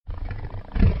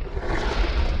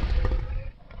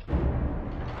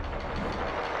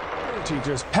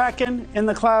Teachers packing in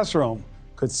the classroom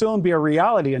could soon be a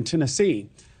reality in Tennessee.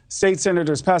 State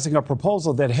senators passing a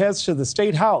proposal that heads to the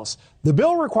state house. The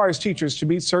bill requires teachers to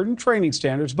meet certain training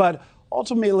standards, but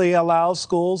ultimately allows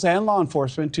schools and law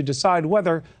enforcement to decide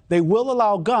whether they will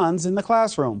allow guns in the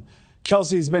classroom.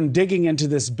 Kelsey's been digging into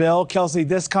this bill. Kelsey,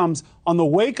 this comes on the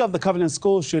wake of the Covenant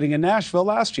school shooting in Nashville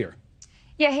last year.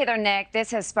 Yeah, hey there, Nick.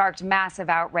 This has sparked massive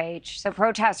outrage. So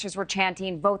protesters were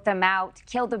chanting, "Vote them out,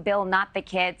 kill the bill, not the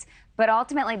kids." But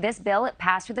ultimately, this bill, it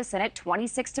passed through the Senate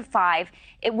 26-5.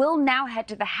 It will now head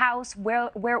to the House where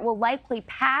it will likely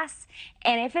pass.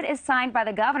 And if it is signed by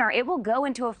the governor, it will go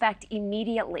into effect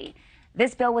immediately.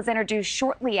 This bill was introduced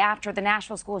shortly after the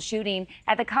Nashville school shooting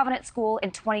at the Covenant School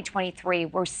in 2023,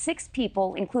 where 6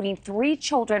 people, including 3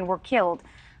 children, were killed.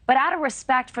 But out of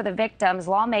respect for the victims,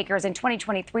 lawmakers in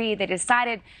 2023, they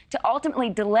decided to ultimately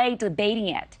delay debating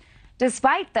it.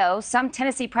 Despite, though, some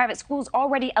Tennessee private schools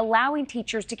already allowing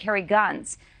teachers to carry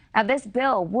guns. Now, this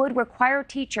bill would require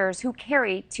teachers who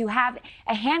carry to have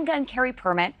a handgun carry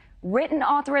permit, written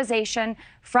authorization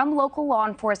from local law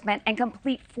enforcement, and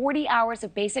complete 40 hours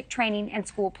of basic training and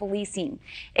school policing.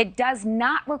 It does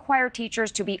not require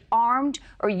teachers to be armed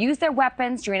or use their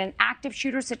weapons during an active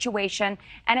shooter situation,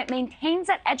 and it maintains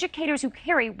that educators who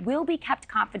carry will be kept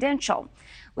confidential.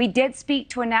 We did speak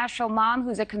to a Nashville mom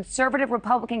who's a conservative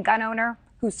Republican gun owner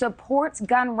who supports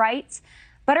gun rights.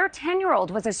 But her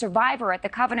 10-year-old was a survivor at the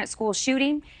Covenant school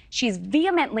shooting. She's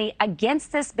vehemently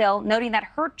against this bill, noting that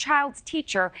her child's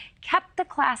teacher kept the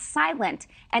class silent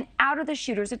and out of the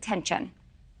shooter's attention.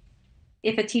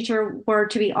 If a teacher were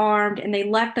to be armed and they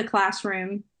left the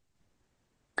classroom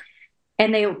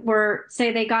and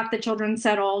say they got the children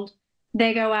settled,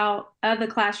 they go out of the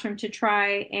classroom to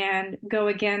try and go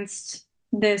against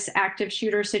this active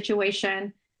shooter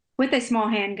situation with a small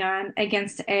handgun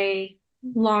against a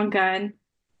long gun,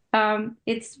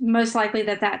 it's most likely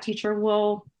that that teacher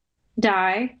will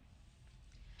die.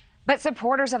 But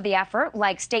supporters of the effort,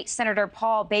 like State Senator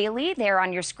Paul Bailey, there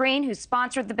on your screen, who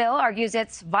sponsored the bill, argues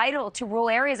it's vital to rural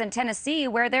areas in Tennessee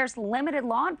where there's limited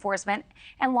law enforcement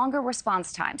and longer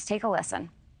response times. Take a listen.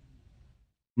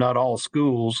 Not all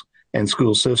schools and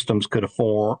school systems could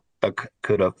afford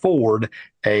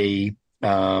a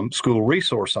school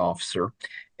resource officer,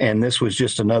 and this was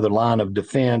just another line of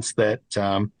defense that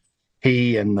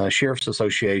he and the Sheriff's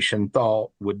Association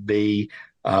thought would be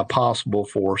possible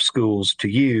for schools to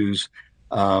use,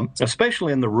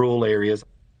 especially in the rural areas.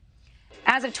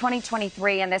 As of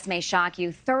 2023, and this may shock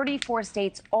you, 34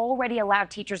 states already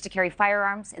allowed teachers to carry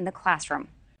firearms in the classroom.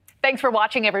 Thanks for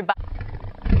watching, everybody.